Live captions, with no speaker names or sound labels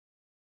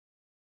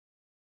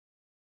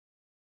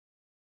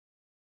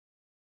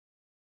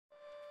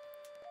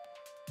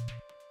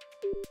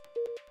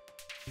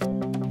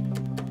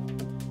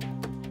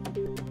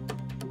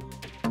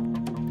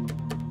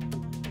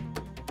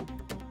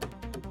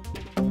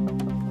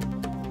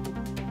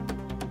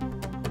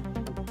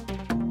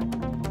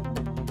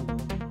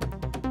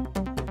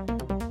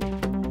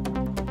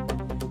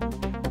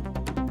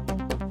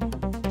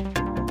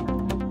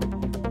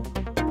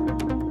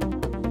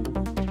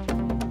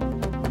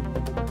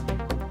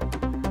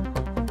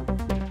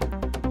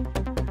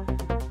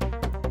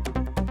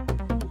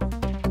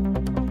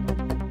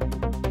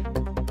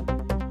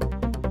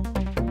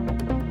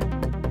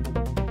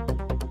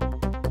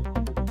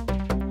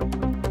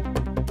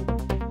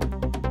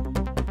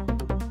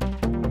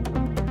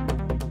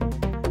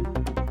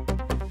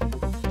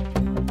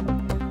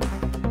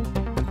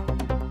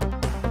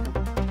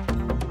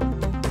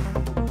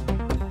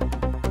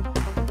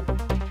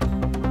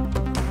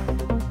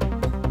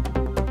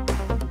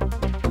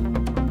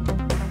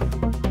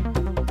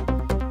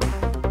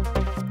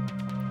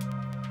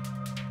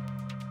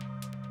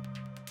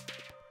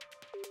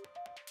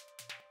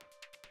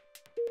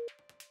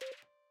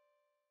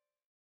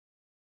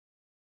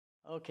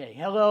Okay,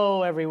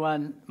 hello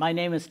everyone. My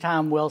name is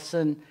Tom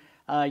Wilson.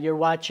 You're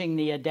watching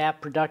the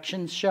ADAPT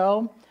Productions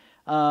show.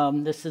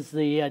 This is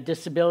the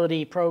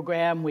disability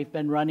program we've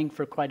been running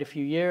for quite a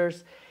few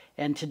years.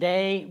 And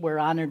today we're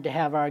honored to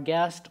have our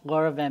guest,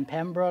 Laura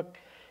VanPuymbrouck.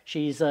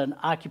 She's an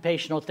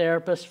occupational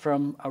therapist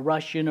from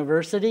Rush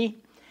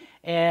University.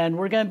 And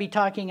we're going to be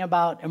talking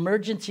about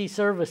emergency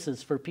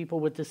services for people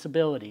with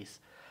disabilities.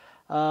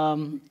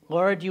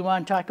 Laura, do you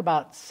want to talk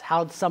about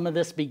how some of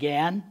this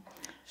began?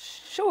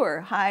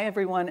 Sure. Hi,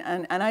 everyone.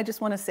 And I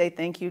just want to say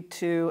thank you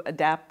to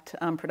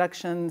ADAPT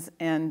Productions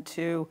and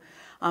to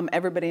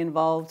everybody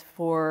involved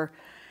for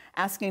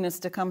asking us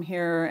to come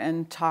here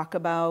and talk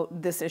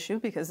about this issue,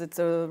 because it's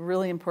a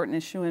really important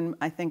issue, and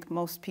I think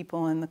most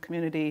people in the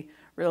community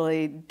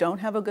really don't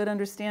have a good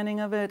understanding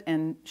of it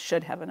and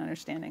should have an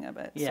understanding of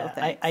it. Yeah,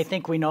 so I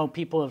think we know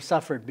people have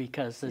suffered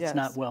because it's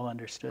not well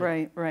understood.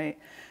 Right, right.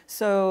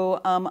 So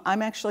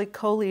I'm actually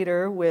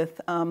co-leader with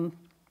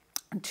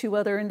two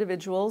other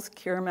individuals,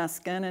 Kira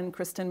Meskin and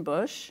Kristen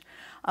Bush,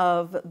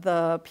 of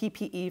the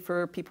PPE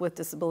for People with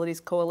Disabilities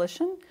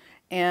Coalition.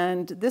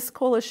 And this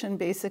coalition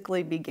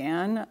basically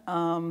began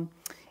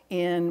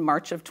in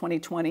March of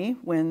 2020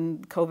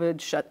 when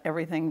COVID shut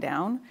everything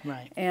down.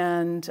 Right.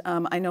 And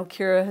I know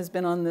Kira has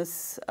been on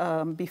this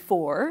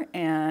before,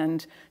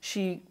 and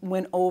she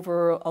went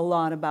over a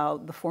lot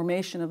about the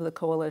formation of the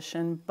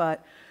coalition,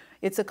 but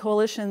it's a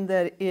coalition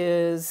that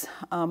is,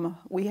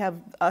 we have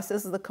us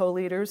as the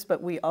co-leaders,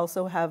 but we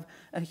also have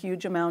a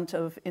huge amount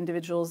of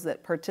individuals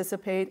that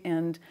participate,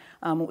 and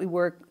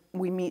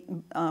we meet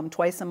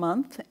twice a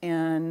month,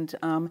 and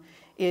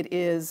it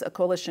is a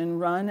coalition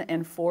run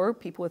and for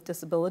people with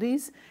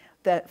disabilities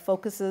that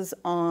focuses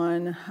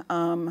on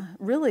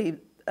really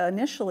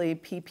initially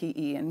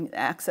PPE and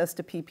access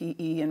to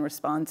PPE in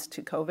response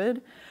to COVID.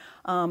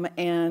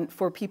 And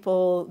for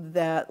people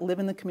that live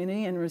in the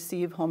community and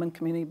receive home and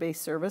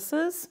community-based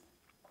services,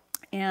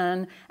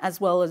 and as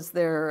well as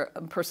their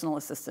personal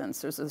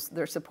assistants,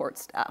 their support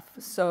staff.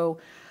 So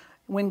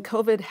when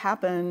COVID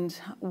happened,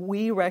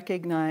 we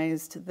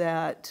recognized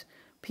that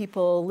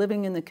people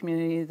living in the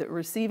community that were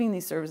receiving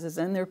these services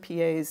and their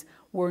PAs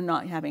were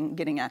not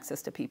getting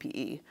access to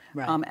PPE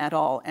at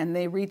all. And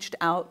they reached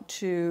out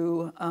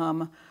to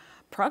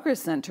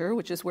Progress Center,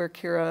 which is where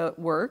Kira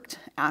worked,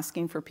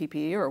 asking for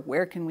PPE or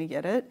where can we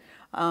get it.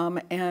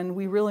 And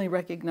we really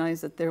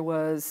recognized that there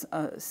was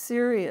a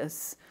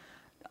serious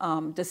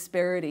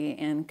disparity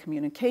in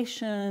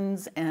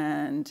communications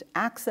and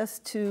access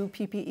to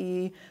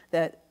PPE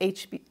that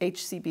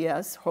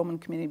HCBS, home and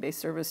community-based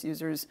service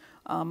users,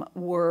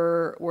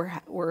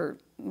 were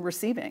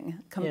receiving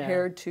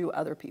compared to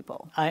other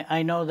people.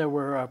 I know there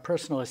were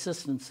personal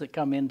assistants that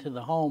come into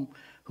the home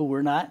who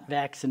were not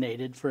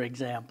vaccinated, for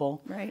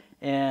example. Right.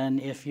 And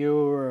if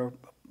you're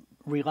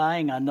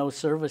relying on those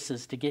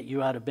services to get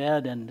you out of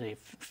bed and to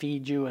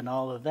feed you and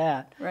all of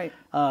that, right.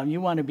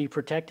 You want to be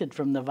protected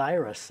from the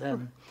virus.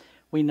 And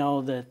we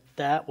know that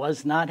that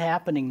was not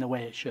happening the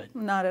way it should.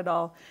 Not at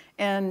all.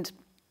 And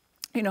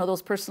you know,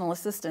 those personal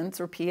assistants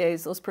or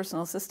PAs, those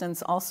personal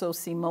assistants also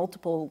see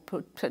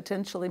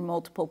potentially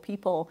multiple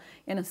people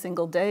in a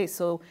single day.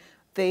 So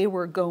they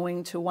were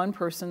going to one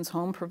person's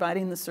home,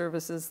 providing the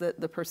services that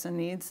the person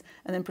needs,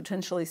 and then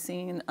potentially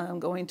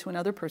going to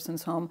another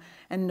person's home,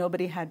 and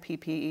nobody had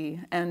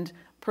PPE. And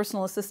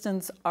personal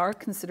assistants are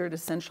considered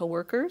essential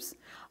workers,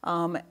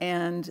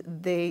 and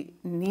they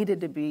needed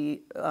to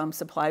be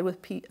supplied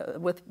with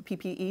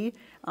PPE,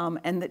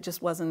 and that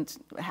just wasn't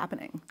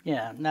happening.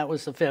 Yeah, and that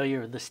was the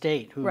failure of the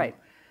state, who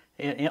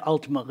it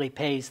ultimately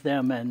pays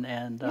them, and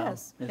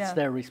it's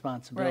their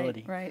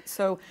responsibility. Right, right.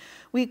 So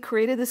we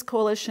created this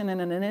coalition,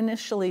 and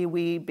initially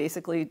we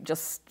basically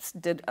just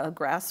did a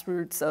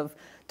grassroots of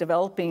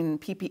developing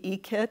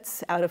PPE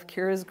kits out of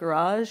Kira's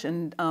garage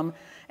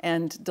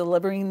and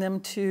delivering them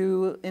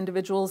to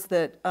individuals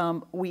that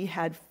we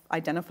had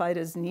identified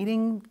as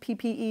needing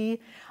PPE,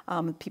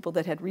 people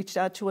that had reached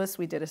out to us.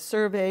 We did a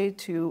survey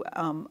to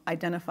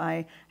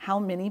identify how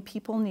many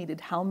people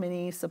needed how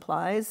many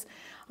supplies.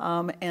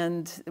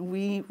 And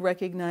we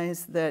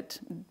recognized that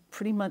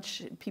pretty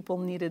much people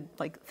needed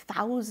like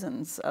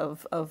thousands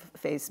of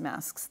face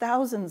masks,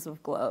 thousands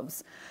of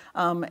gloves,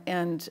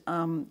 and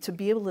to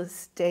be able to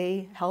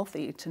stay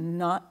healthy, to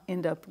not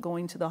end up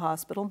going to the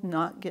hospital,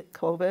 not get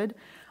COVID,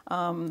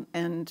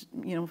 and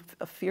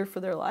a fear for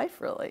their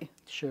life, really.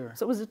 Sure.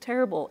 So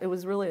it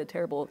was really a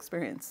terrible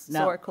experience.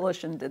 Now, so our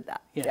coalition did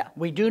that. Yeah.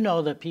 We do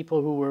know that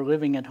people who were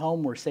living at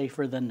home were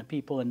safer than the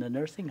people in the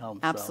nursing homes.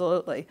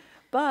 Absolutely. So.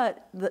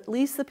 But at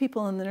least the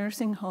people in the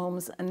nursing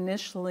homes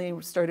initially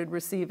started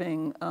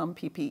receiving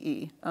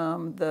PPE.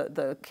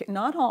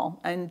 Not all,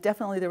 and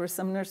definitely there were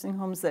some nursing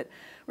homes that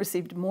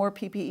received more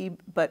PPE,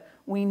 but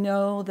we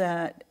know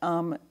that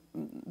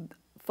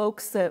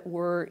folks that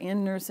were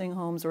in nursing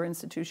homes or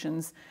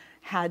institutions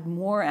had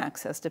more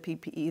access to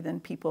PPE than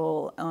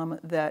people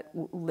that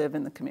live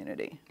in the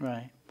community.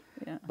 Right.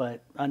 Yeah.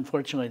 But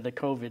unfortunately, the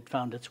COVID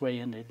found its way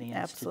into the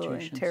Absolutely.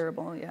 institutions.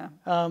 Terrible, yeah.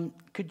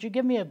 Could you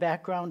give me a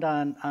background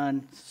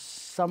on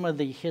some of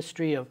the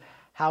history of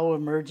how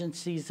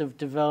emergencies have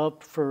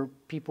developed for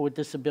people with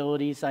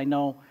disabilities? I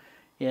know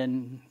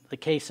in the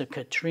case of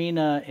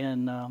Katrina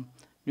in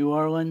New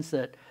Orleans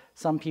that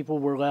some people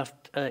were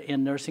left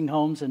in nursing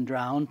homes and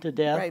drowned to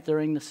death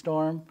during the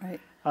storm. Right.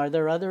 Are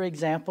there other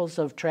examples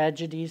of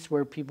tragedies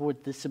where people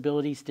with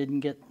disabilities didn't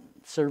get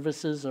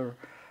services or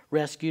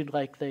rescued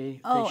like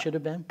they should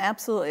have been?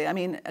 Absolutely. I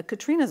mean,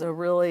 Katrina's a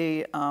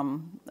really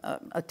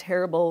a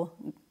terrible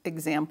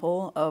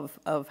example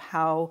of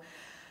how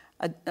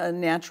a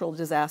natural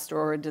disaster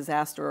or a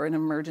disaster or an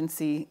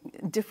emergency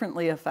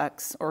differently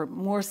affects or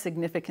more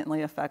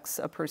significantly affects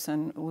a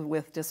person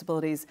with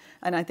disabilities.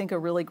 And I think a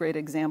really great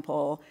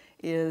example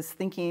is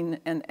thinking,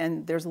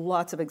 and there's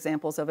lots of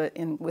examples of it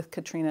with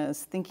Katrina,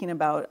 is thinking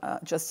about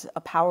just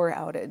a power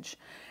outage.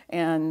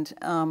 And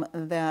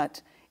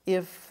that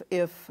if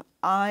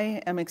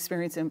I am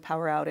experiencing a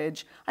power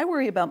outage, I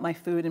worry about my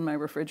food in my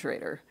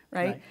refrigerator,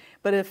 right?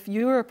 But if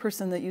you're a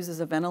person that uses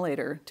a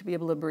ventilator to be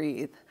able to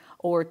breathe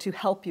or to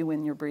help you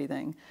in your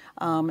breathing,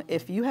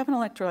 if you have an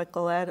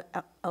electrical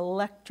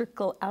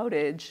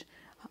outage,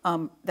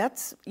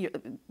 that's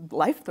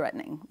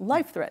life-threatening.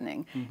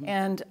 Mm-hmm.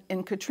 And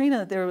in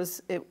Katrina,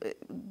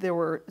 there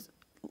were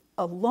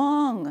a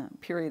long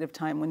period of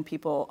time when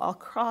people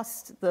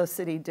across the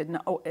city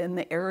in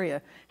the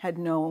area had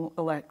no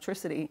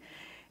electricity.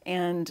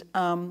 And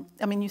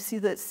I mean, you see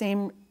that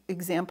same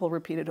example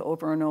repeated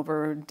over and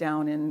over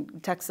down in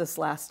Texas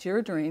last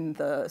year during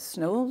the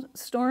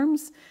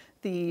snowstorms.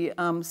 The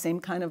same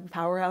kind of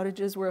power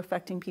outages were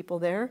affecting people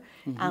there.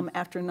 Mm-hmm.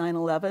 After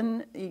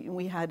 9/11,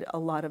 we had a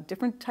lot of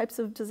different types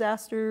of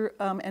disaster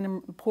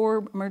and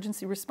poor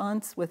emergency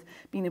response with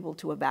being able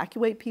to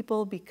evacuate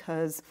people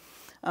because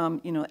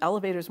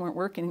elevators weren't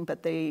working,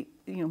 but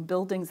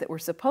buildings that were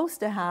supposed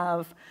to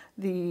have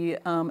the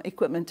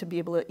equipment to be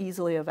able to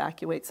easily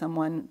evacuate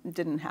someone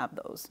didn't have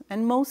those.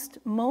 And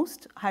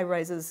most high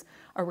rises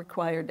are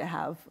required to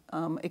have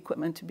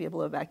equipment to be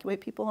able to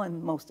evacuate people,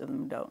 and most of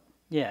them don't.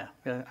 Yeah,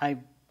 I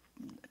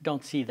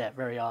don't see that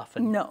very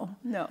often. No.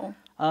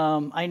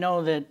 I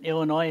know that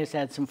Illinois has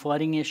had some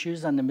flooding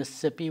issues on the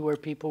Mississippi where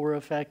people were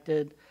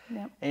affected.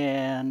 Yep.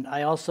 And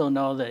I also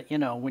know that,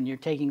 when you're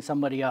taking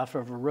somebody off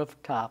of a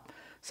rooftop,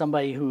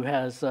 somebody who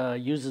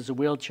uses a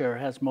wheelchair,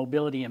 has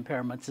mobility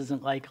impairments,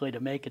 isn't likely to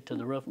make it to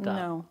the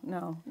rooftop.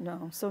 No.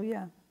 So,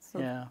 yeah.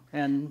 Yeah,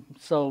 and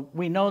so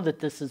we know that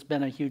this has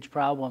been a huge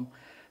problem.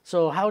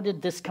 So how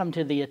did this come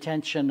to the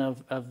attention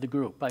of the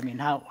group? I mean,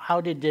 how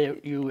did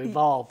you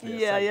evolve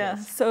this? Yeah.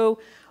 So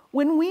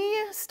when we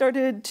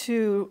started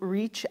to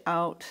reach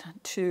out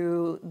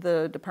to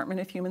the Department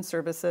of Human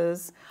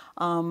Services,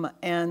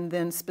 and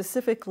then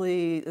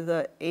specifically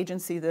the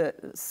agency that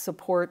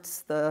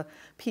supports the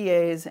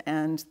PAs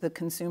and the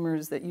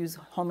consumers that use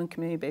home and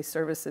community-based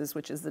services,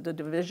 which is the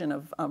Division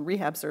of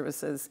Rehab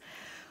Services,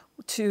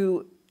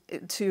 to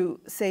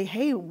say,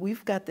 hey,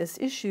 we've got this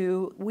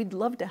issue, we'd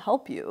love to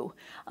help you.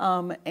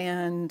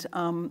 And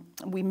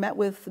we met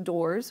with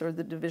DOORS, or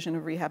the Division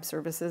of Rehab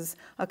Services,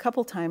 a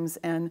couple times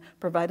and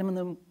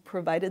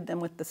provided them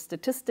with the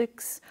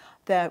statistics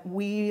that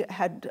we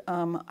had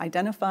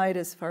identified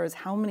as far as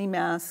how many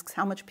masks,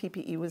 how much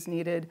PPE was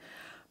needed,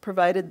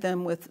 provided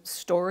them with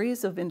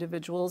stories of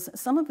individuals.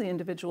 Some of the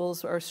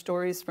individuals are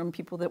stories from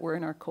people that were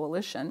in our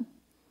coalition.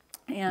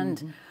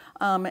 And,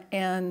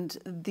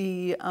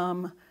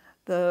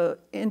 the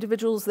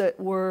individuals that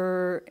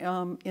were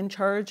in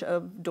charge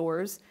of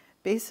DOORS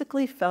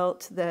basically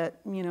felt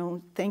that,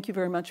 thank you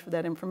very much for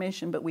that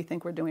information, but we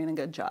think we're doing a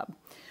good job.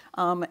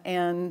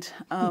 And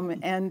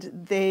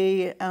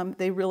they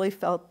really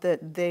felt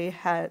that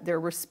their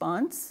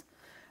response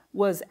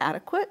was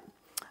adequate,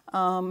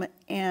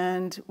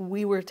 and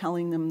we were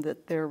telling them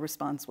that their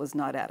response was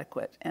not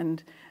adequate.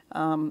 And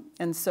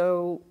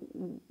so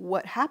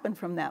what happened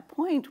from that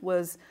point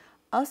was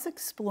us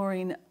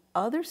exploring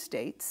other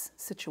states'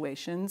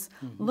 situations,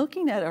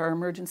 looking at our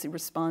emergency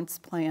response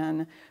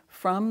plan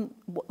from,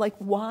 like,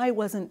 why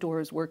wasn't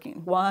DOORS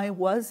working?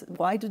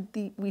 Why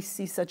did we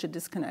see such a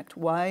disconnect?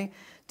 Why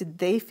did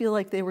they feel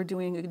like they were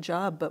doing a good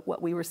job, but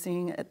what we were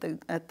seeing at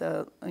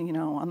the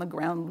on the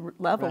ground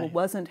level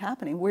wasn't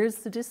happening? Where's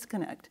the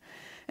disconnect?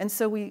 And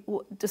so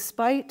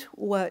despite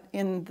what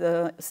in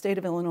the state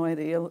of Illinois,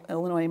 the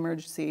Illinois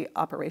Emergency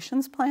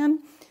Operations Plan,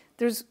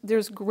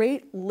 there's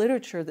great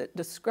literature that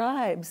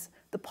describes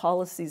the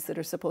policies that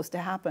are supposed to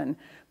happen,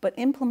 but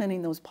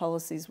implementing those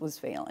policies was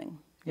failing.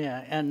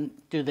 Yeah, and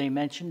do they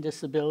mention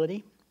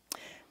disability?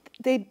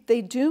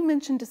 They do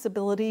mention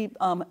disability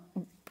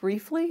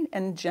briefly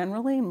and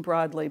generally and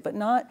broadly, but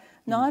not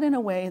in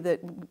a way that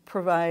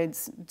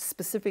provides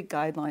specific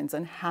guidelines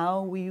on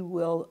how we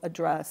will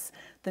address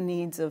the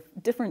needs of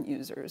different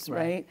users,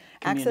 right?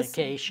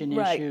 Communication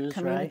issues,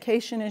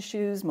 communication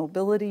issues,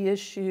 mobility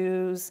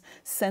issues,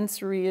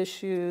 sensory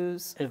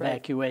issues.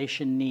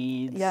 Evacuation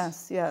needs.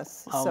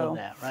 Yes. All of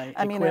that, right?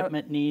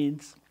 Equipment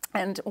needs.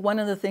 And one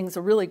of the things,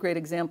 a really great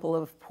example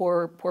of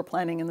poor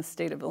planning in the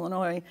state of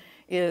Illinois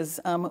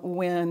is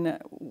when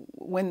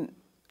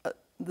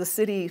the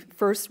city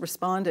first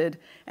responded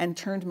and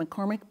turned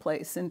McCormick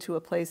Place into a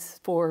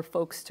place for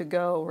folks to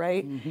go,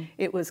 right?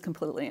 It was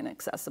completely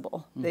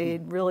inaccessible. They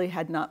really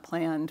had not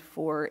planned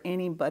for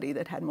anybody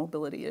that had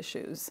mobility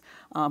issues.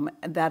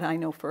 That I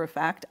know for a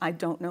fact. I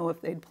don't know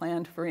if they'd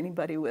planned for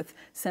anybody with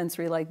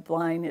sensory like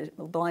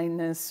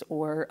blindness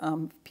or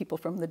people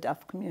from the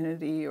deaf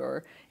community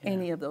or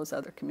any of those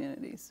other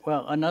communities.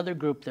 Well, another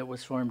group that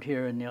was formed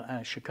here in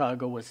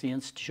Chicago was the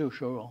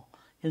Institutional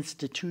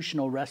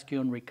Rescue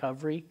and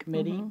Recovery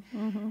Committee,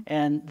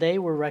 and they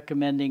were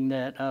recommending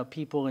that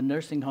people in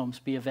nursing homes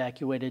be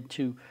evacuated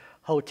to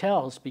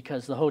hotels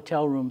because the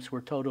hotel rooms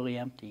were totally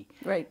empty.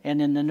 Right.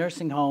 And in the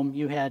nursing home,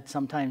 you had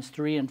sometimes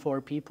 3 and 4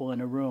 people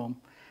in a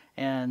room,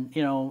 and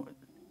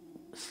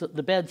so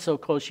the bed's so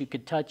close you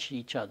could touch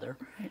each other,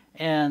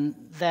 and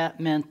that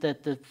meant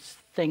that the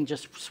thing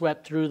just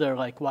swept through there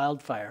like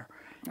wildfire.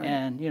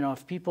 And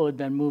if people had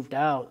been moved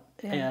out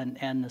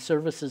and the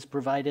services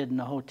provided in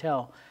the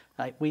hotel,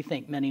 we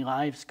think many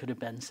lives could have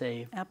been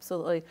saved.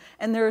 Absolutely.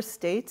 And there are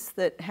states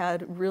that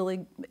had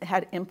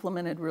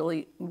implemented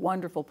really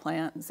wonderful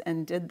plans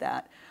and did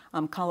that.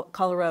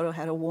 Colorado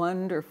had a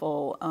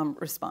wonderful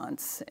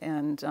response,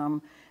 and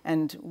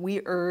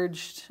we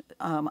urged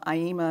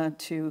IEMA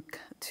to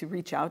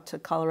reach out to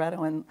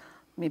Colorado and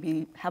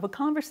maybe have a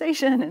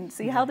conversation and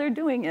see how they're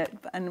doing it.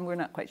 And we're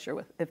not quite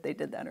sure if they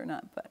did that or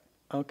not. But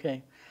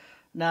okay.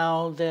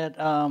 Now that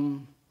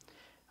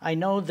I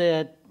know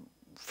that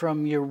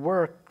from your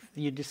work,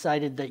 you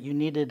decided that you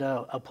needed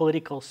a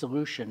political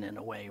solution in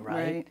a way,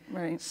 right?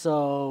 Right.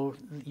 So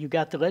you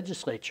got the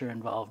legislature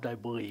involved, I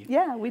believe.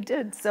 Yeah, we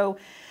did. So,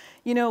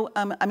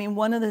 I mean,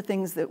 one of the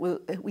things that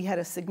we had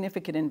a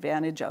significant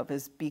advantage of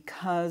is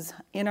because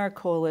in our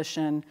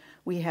coalition,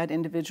 we had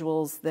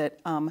individuals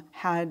that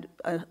had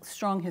a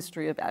strong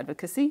history of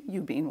advocacy,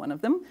 you being one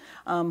of them,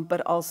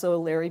 but also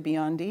Larry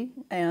Biondi,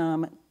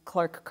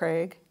 Clark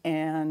Craig,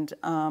 and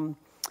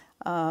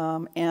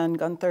Ann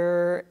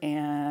Gunther,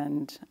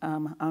 and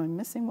I'm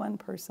missing one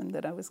person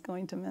that I was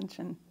going to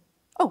mention.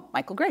 Oh,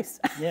 Michael Grace.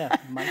 Yeah,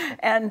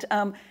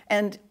 Michael.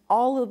 And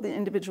all of the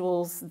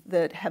individuals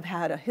that have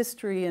had a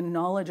history and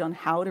knowledge on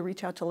how to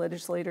reach out to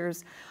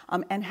legislators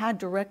and had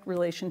direct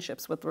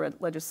relationships with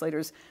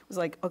legislators was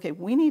like, okay,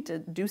 we need to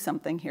do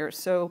something here.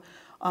 So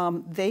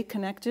they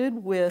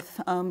connected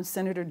with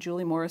Senator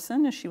Julie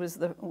Morrison.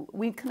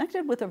 We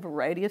connected with a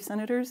variety of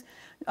senators.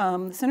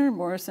 Senator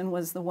Morrison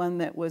was the one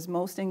that was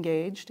most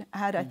engaged,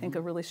 had, I think,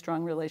 a really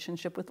strong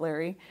relationship with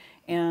Larry,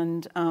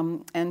 and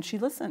she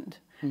listened.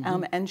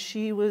 And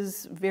she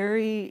was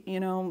very,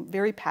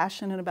 very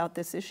passionate about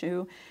this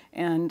issue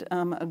and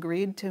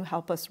agreed to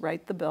help us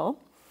write the bill.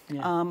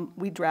 Yeah.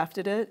 We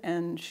drafted it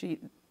and she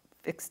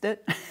fixed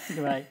it.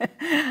 Right.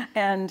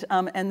 And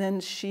then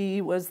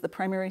she was the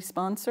primary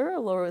sponsor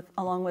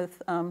along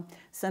with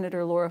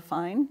Senator Laura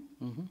Fine.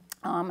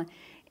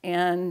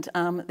 And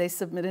they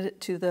submitted it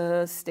to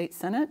the state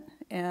Senate,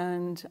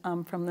 and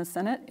from the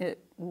Senate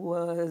it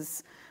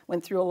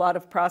went through a lot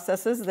of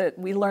processes that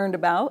we learned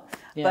about,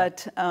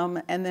 but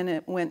and then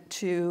it went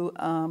to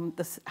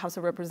the House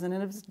of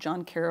Representatives.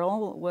 John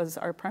Carroll was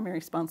our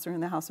primary sponsor in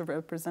the House of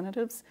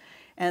Representatives,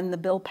 and the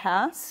bill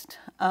passed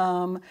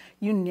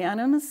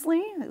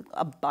unanimously,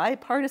 a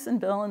bipartisan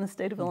bill in the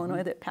state of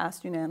Illinois that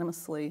passed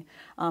unanimously,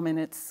 and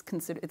it's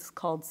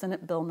called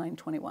Senate Bill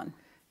 921.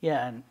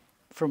 Yeah, and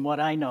from what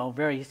I know,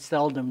 very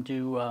seldom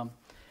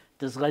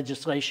does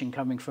legislation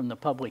coming from the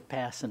public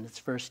pass in its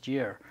first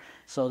year.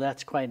 So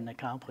that's quite an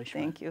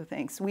accomplishment. Thank you,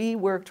 thanks. We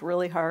worked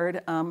really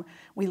hard.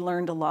 We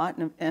learned a lot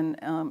in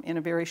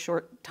a very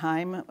short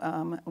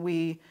time.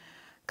 We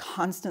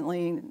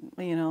constantly,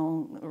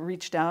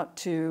 reached out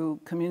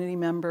to community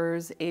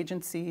members,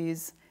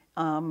 agencies,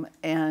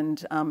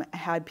 and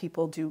had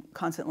people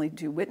constantly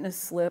do witness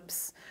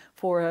slips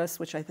for us,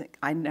 which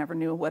I never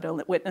knew what a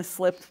witness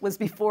slip was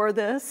before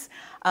this.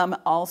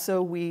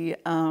 Also, we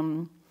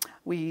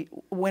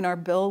when our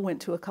bill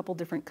went to a couple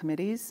different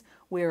committees,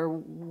 where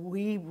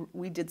we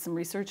did some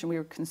research and we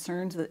were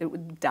concerned that it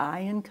would die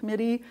in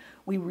committee,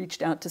 we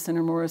reached out to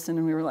Senator Morrison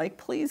and we were like,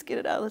 please get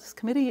it out of this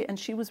committee, and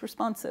she was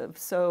responsive.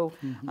 So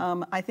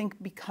I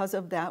think because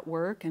of that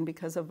work and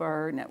because of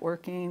our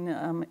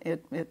networking,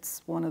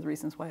 it's one of the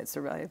reasons why it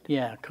survived.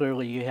 Yeah,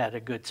 clearly you had a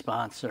good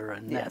sponsor,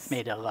 and that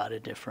made a lot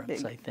of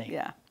difference, I think.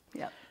 Yeah,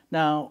 yeah.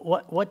 Now,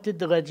 what did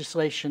the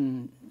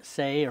legislation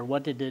say, or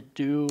what did it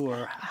do,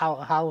 or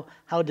how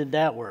did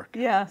that work?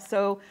 Yeah,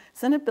 so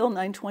Senate Bill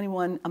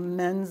 921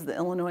 amends the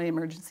Illinois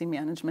Emergency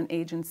Management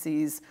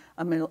Agency's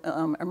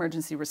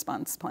emergency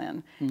response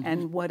plan.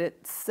 And what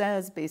it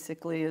says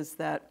basically is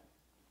that,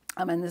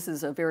 and this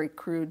is a very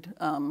crude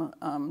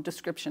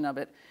description of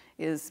it,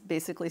 is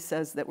basically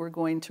says that we're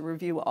going to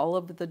review all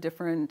of the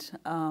different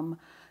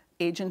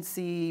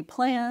agency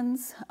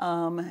plans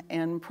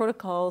and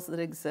protocols that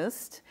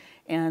exist,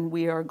 and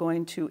we are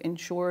going to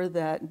ensure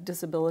that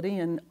disability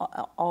and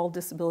all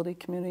disability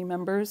community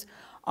members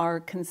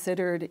are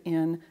considered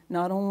in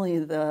not only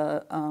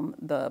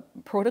the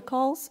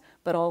protocols,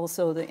 but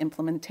also the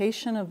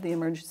implementation of the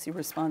emergency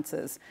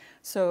responses.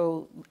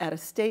 So at a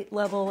state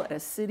level, at a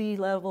city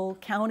level,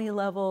 county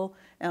level,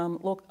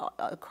 look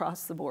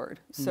across the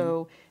board.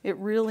 So it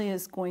really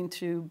is going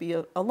to be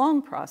a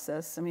long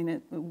process. I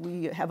mean,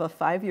 we have a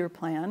 5-year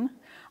plan,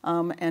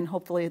 and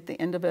hopefully at the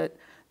end of it,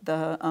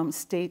 the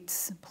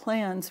state's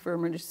plans for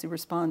emergency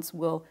response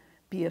will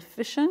be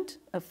efficient,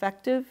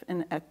 effective,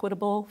 and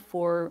equitable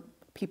for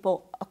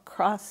people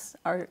across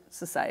our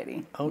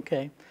society.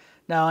 Okay.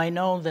 Now, I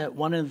know that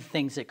one of the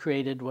things it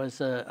created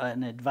was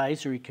an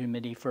advisory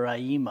committee for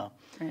IEMA,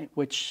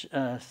 which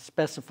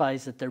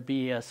specifies that there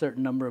be a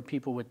certain number of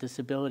people with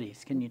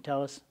disabilities. Can you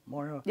tell us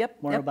more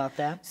about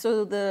that?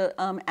 So the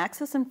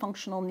Access and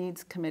Functional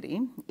Needs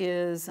Committee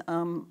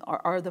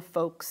are the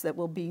folks that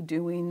will be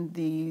doing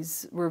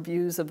these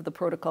reviews of the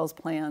protocols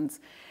plans.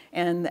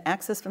 And the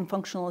Access and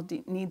Functional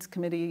Needs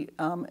Committee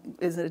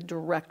is a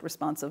direct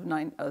response of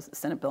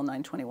Senate Bill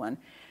 921.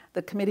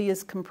 The committee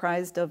is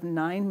comprised of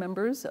 9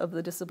 members of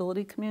the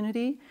disability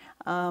community,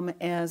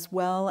 as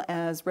well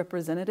as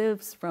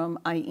representatives from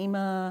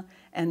IEMA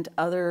and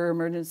other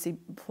emergency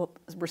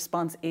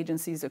response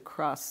agencies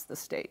across the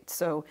state.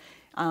 So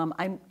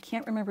I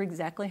can't remember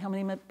exactly how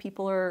many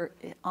people are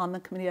on the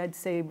committee. I'd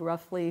say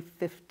roughly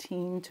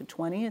 15 to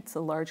 20. It's a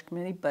large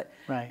committee, but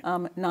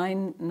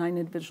nine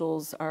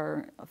individuals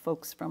are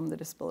folks from the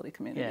disability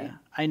community. Yeah,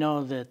 I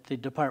know that the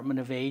Department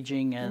of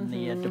Aging and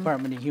the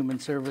Department of Human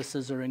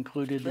Services are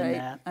included in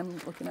that. I'm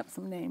looking up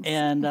some names.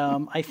 And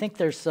I think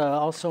there's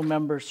also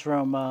members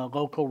from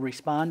local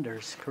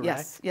responders, correct?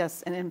 Yes,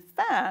 yes. And in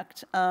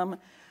fact,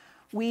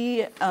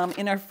 we,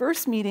 in our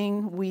first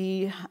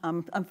meeting,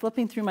 I'm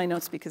flipping through my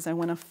notes because I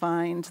want to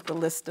find the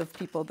list of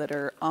people that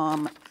are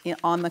on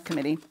the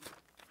committee.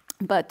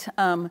 But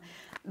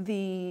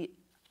the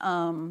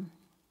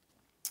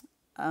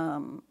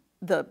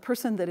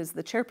person that is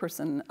the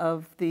chairperson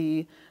of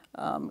the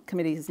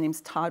committee, his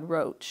name's Todd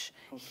Roach.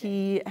 Okay.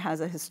 He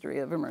has a history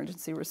of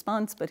emergency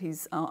response, but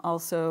he's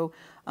also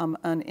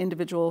an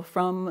individual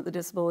from the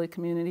disability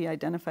community,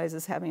 identifies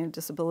as having a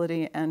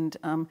disability, and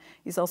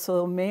he's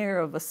also mayor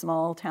of a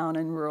small town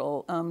in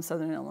rural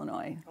southern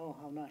Illinois. Oh,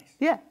 how nice.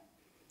 Yeah.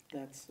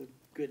 That's a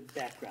good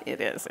background. It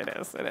is, it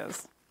is, it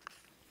is.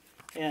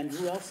 And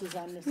who else is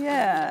on this?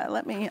 Yeah,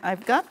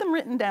 I've got them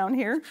written down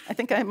here. I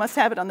think I must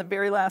have it on the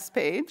very last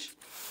page.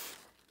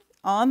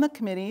 On the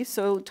committee,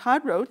 so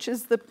Todd Roach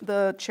is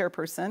the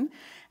chairperson,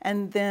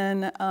 and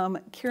then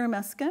Kira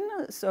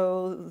Meskin,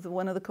 so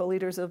one of the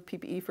co-leaders of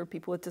PPE for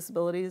People with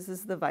Disabilities,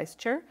 is the vice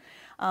chair.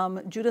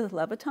 Judith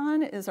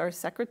Leviton is our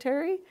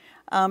secretary,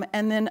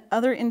 and then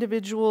other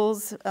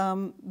individuals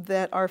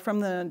that are from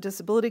the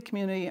disability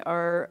community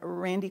are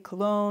Randy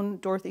Colon,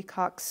 Dorothy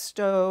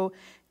Cox-Stowe,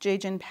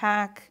 Jajan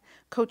Pack,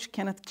 Coach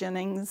Kenneth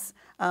Jennings,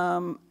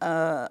 Sam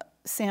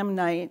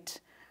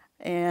Knight,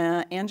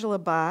 and Angela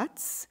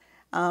Botts.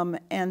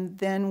 And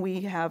then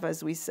we have,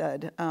 as we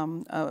said,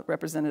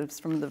 representatives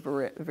from the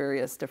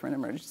various different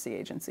emergency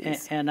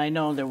agencies. And I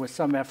know there was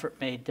some effort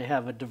made to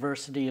have a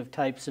diversity of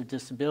types of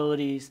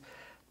disabilities,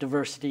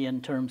 diversity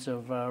in terms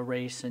of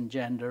race and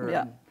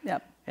gender.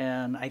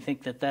 And I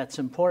think that that's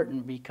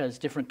important because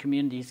different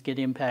communities get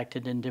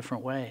impacted in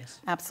different ways.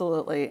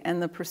 Absolutely.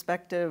 And the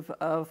perspective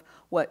of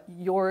what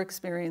your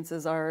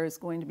experiences are is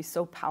going to be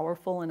so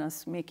powerful in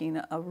us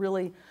making a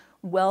really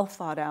well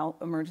thought out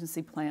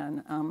emergency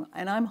plan,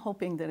 and I'm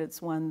hoping that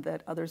it's one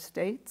that other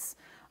states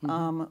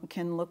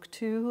can look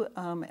to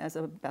as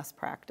a best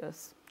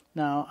practice.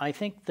 Now, I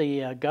think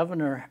the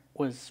governor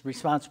was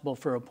responsible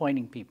for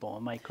appointing people,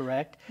 am I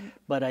correct?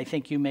 But I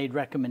think you made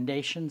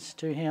recommendations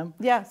to him?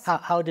 Yes.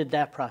 How did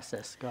that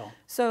process go?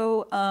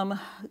 So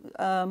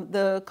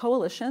the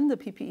coalition, the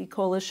PPE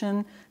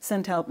coalition,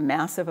 sent out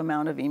massive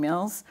amount of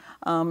emails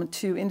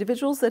to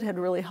individuals that had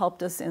really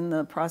helped us in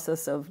the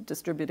process of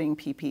distributing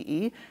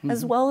PPE,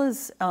 as well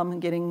as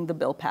getting the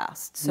bill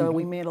passed. So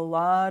we made a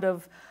lot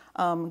of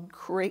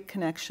great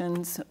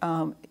connections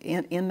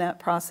in that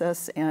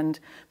process, and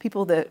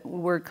people that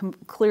were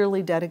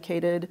clearly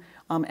dedicated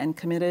and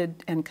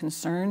committed and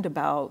concerned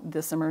about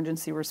this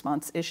emergency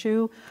response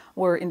issue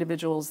were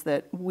individuals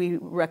that we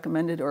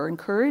recommended or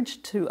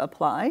encouraged to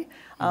apply.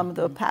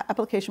 The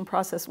application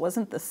process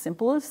wasn't the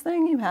simplest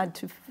thing. You had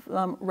to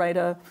write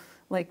a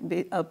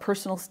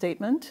personal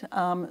statement,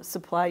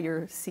 supply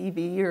your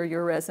CV or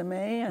your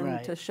resume,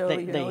 and to show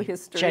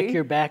history. Check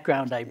your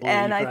background, I believe.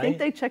 And I think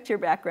they checked your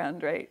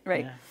background, right?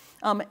 Yeah.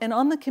 And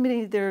on the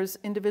committee, there's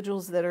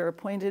individuals that are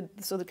appointed.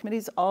 So the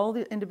committee's all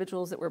the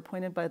individuals that were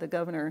appointed by the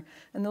governor,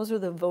 and those are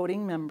the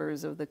voting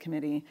members of the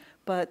committee.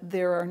 But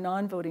there are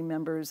non-voting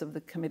members of the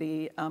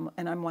committee,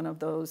 and I'm one of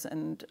those.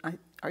 And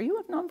are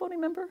you a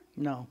non-voting member?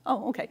 No.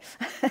 Oh, okay.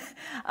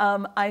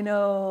 I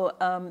know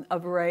a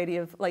variety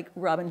of, like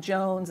Robin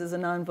Jones is a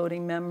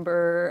non-voting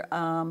member.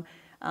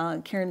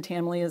 Karen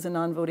Tamley is a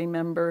non-voting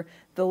member.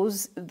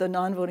 The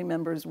non-voting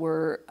members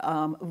were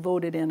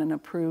voted in and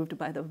approved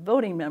by the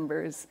voting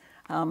members.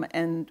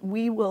 And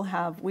we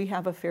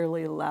have a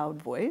fairly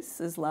loud voice,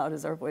 as loud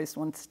as our voice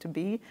wants to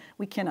be.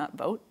 We cannot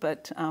vote,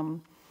 but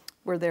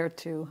we're there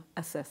to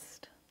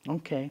assist.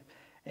 Okay.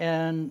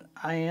 And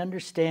I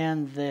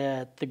understand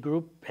that the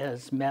group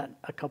has met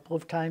a couple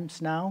of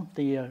times now,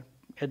 the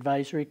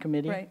advisory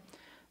committee. Right.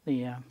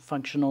 The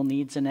Functional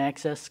Needs and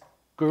Access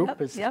Group.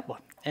 Yep.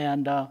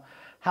 And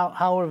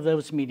how have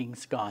those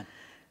meetings gone?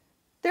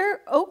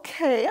 They're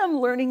okay. I'm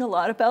learning a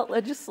lot about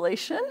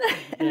legislation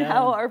and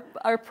how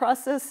our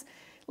process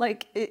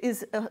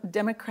is a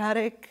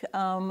democratic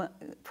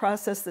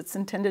process that's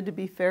intended to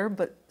be fair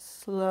but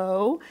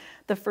slow.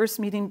 The first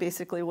meeting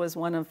basically was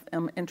one of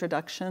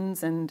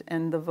introductions and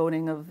the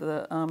voting of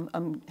the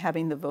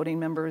having the voting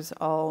members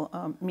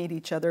all meet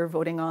each other,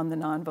 voting on the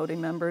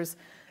non-voting members.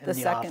 And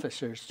the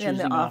officers,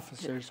 choosing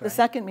officers. The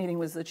second meeting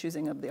was the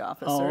choosing of the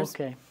officers.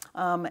 Oh, okay.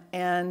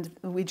 And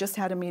we just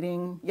had a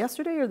meeting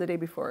yesterday or the day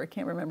before, I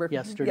can't remember.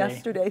 Yesterday.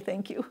 Yesterday,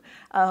 thank you.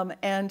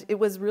 And it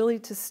was really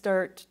to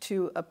start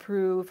to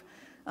approve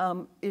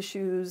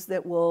issues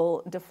that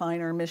will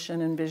define our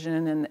mission and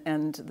vision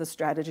and the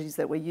strategies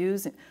that we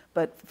use.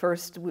 But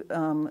first,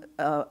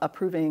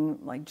 approving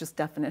just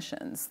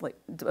definitions,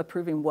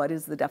 approving what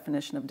is the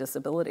definition of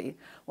disability,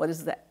 what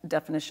is the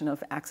definition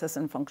of access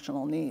and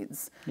functional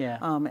needs,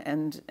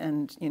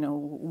 and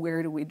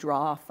where do we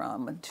draw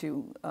from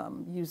to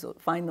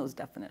find those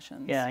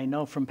definitions. Yeah, I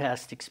know from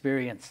past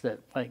experience that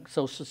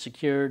Social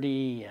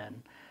Security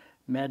and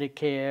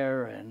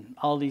Medicare and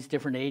all these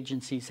different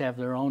agencies have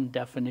their own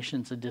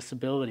definitions of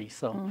disability,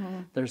 so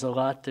there's a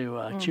lot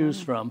to choose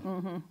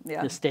from.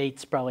 Yeah. The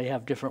states probably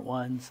have different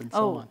ones and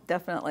so on. Oh,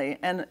 definitely.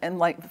 And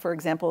for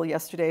example,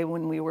 yesterday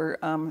when we were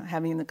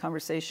having the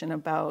conversation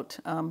about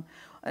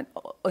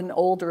an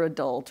older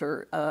adult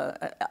or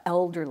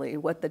elderly,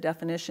 what the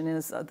definition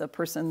is of the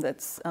person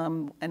that's,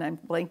 and I'm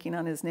blanking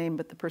on his name,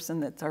 but the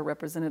person that's our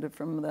representative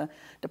from the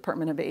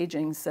Department of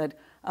Aging said,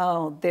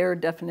 oh, their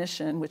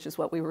definition, which is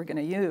what we were going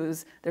to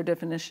use, their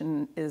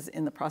definition is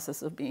in the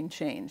process of being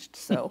changed.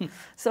 So,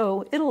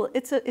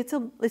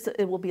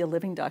 it will be a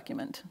living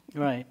document.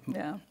 Right.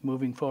 Yeah.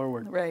 Moving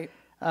forward. Right.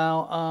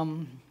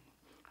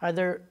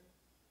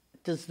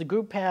 Does the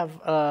group have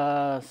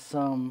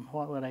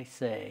what would I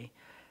say,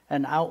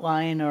 an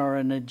outline or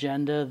an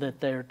agenda that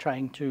they're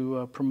trying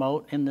to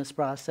promote in this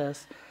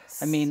process?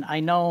 I mean,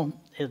 I know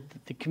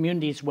the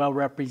community is well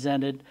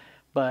represented,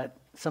 but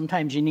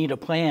sometimes you need a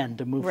plan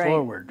to move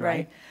forward,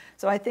 right?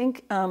 So I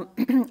think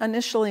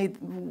initially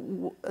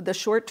the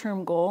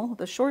short-term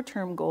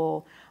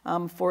goal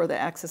for the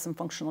Access and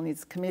Functional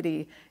Needs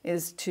Committee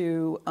is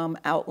to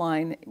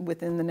outline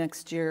within the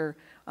next year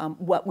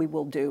what we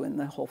will do in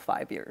the whole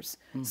 5 years.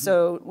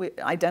 So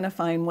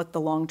identifying what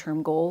the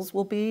long-term goals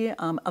will be,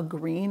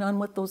 agreeing on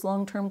what those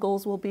long-term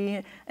goals will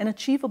be, and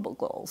achievable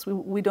goals.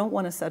 We don't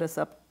want to set us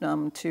up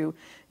to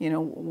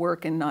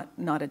work and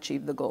not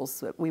achieve the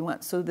goals that we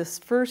want. So this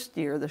first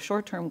year, the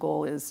short-term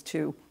goal is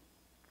to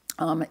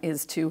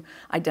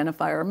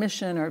identify our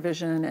mission, our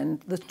vision,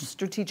 and the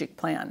strategic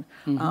plan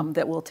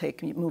that we'll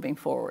take moving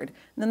forward.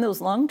 And then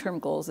those long-term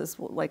goals is,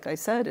 like I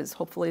said, is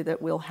hopefully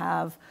that we'll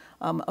have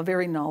a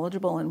very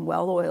knowledgeable and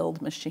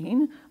well-oiled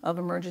machine of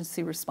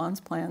emergency response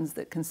plans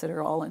that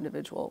consider all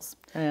individuals.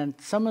 And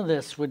some of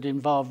this would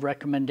involve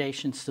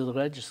recommendations to the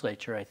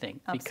legislature, I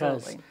think,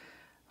 Absolutely.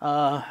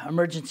 Because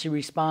emergency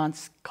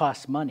response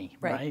costs money,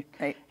 right?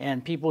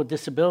 And people with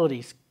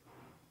disabilities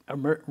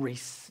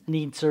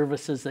need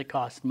services that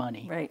cost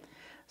money. Right.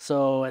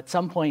 So at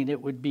some point it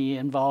would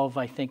involve,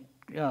 I think,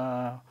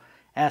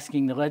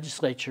 asking the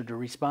legislature to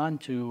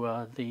respond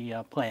to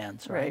the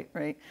plans, right?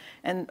 Right.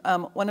 And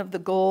one of the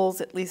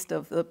goals, at least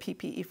of the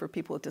PPE for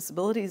People with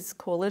Disabilities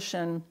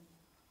Coalition,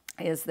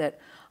 is that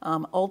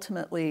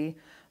ultimately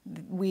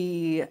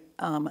we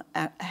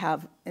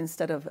have,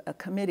 instead of a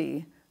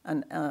committee,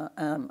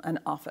 an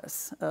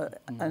office,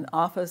 an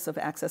Office of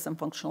Access and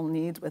Functional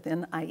Needs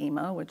within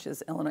IEMA, which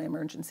is Illinois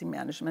Emergency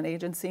Management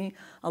Agency.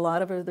 A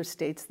lot of other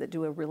states that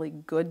do a really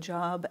good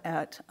job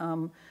at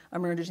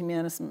emergency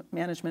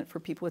management for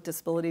people with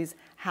disabilities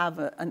have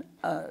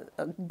a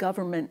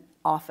government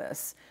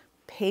office,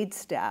 paid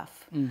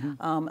staff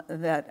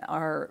that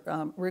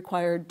are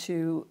required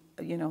to,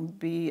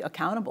 be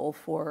accountable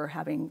for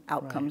having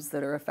outcomes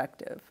that are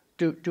effective.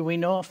 Do we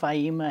know if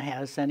IEMA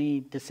has any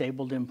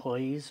disabled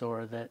employees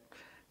or that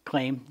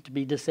claim to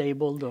be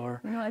disabled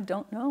or? I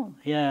don't know.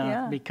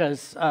 Yeah.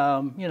 Because,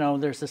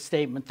 there's a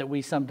statement that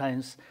we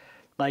sometimes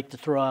like to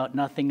throw out,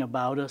 nothing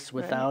about us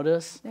without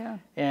us. Yeah.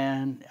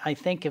 And I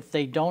think if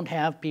they don't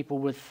have people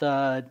with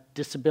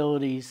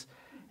disabilities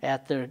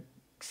at the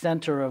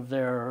center of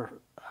their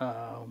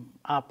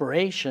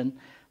operation,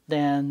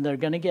 then they're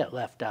going to get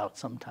left out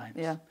sometimes.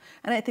 Yeah,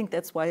 and I think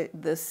that's why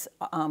this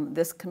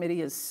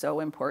committee is so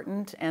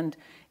important. And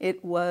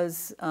it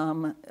was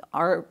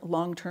our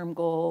long-term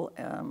goal.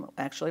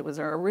 Actually, it was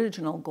our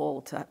original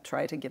goal to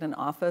try to get an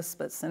office,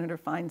 but Senator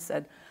Fine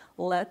said,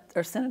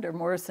 Senator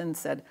Morrison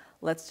said,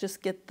 let's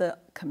just get the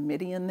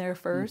committee in there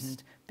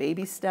first,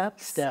 baby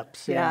steps.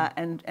 Yeah.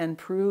 And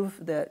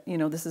prove that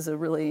this is a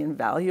really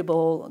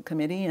invaluable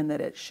committee and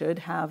that it should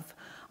have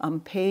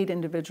paid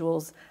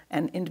individuals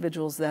and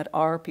individuals that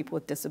are people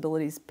with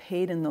disabilities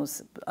paid in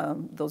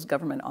those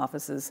government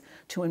offices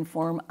to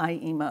inform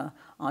IEMA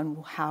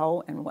on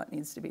how and what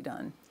needs to be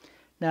done.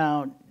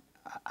 Now,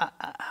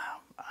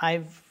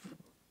 I've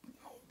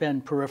been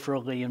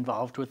peripherally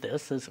involved with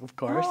this, of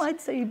course. Well,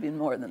 I'd say you've been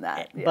more than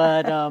that. Yeah.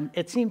 But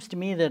it seems to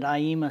me that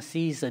IEMA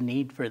sees a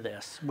need for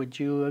this. Would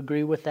you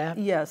agree with that?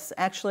 Yes,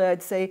 actually,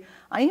 I'd say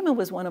IEMA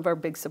was one of our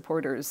big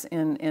supporters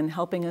in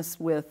helping us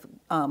with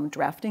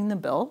drafting the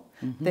bill.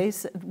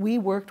 We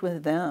worked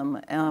with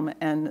them,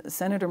 and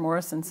Senator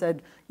Morrison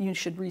said, you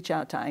should reach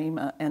out to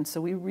IEMA. And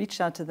so we reached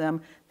out to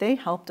them. They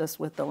helped us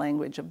with the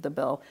language of the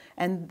bill.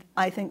 And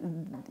I think,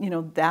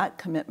 that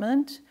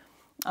commitment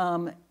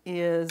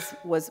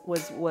was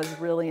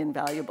really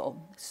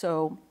invaluable.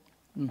 So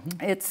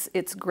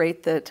it's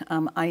great that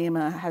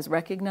IEMA has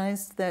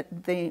recognized that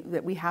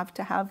we have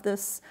to have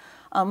this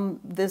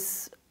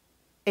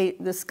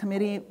this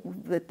committee,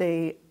 that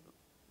they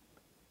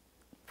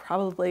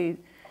probably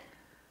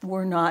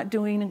were not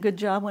doing a good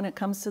job when it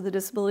comes to the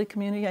disability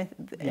community. I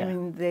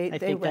mean, they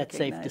think that's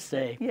safe to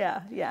say.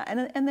 Yeah,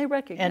 and they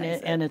recognize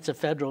it. And it's a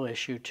federal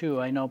issue too.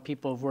 I know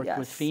people have worked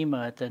with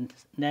FEMA at the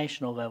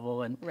national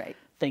level, and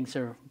things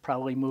are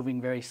probably moving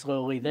very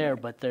slowly there,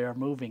 but they are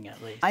moving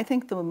at least. I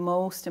think the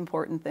most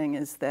important thing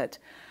is that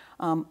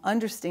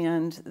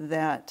understand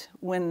that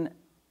when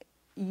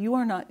you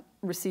are not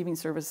receiving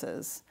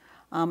services,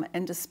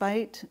 and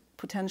despite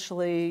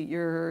potentially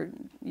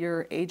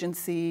your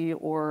agency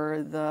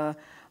or the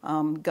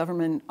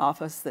government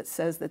office that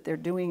says that they're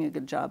doing a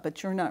good job,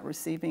 but you're not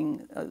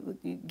receiving,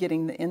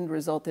 getting the end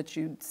result that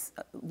you'd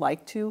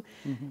like to,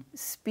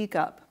 speak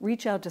up,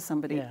 reach out to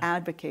somebody,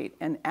 advocate.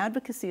 And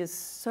advocacy is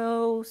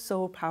so,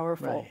 so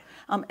powerful.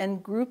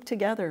 And group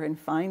together and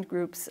find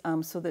groups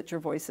so that your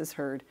voice is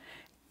heard.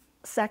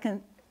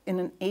 Second, in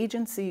an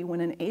agency, when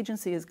an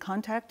agency is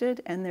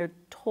contacted and they're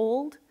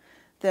told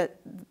that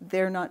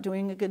they're not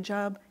doing a good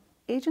job,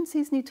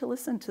 agencies need to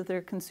listen to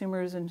their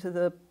consumers and to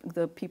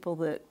the people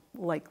that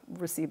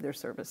receive their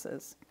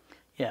services.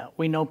 Yeah,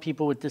 we know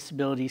people with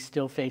disabilities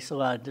still face a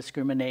lot of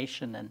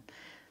discrimination, and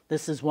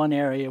this is one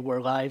area where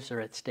lives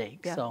are at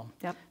stake. So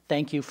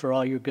thank you for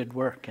all your good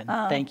work, and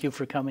thank you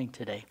for coming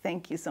today.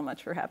 Thank you so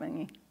much for having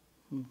me.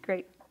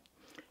 Great.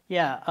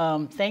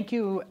 Yeah, thank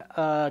you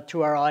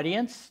to our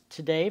audience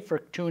today for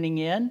tuning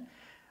in.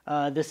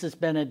 This has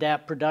been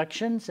ADAPT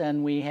Productions,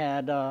 and we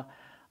had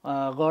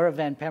Laura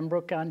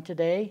VanPuymbrouck on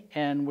today,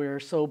 and we're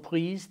so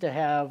pleased to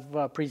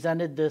have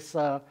presented this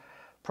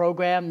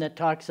program that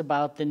talks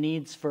about the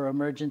needs for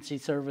emergency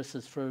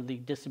services for the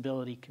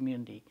disability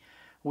community.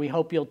 We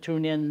hope you'll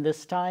tune in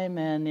this time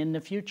and in the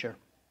future.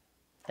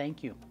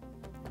 Thank you.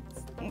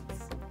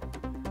 Thanks.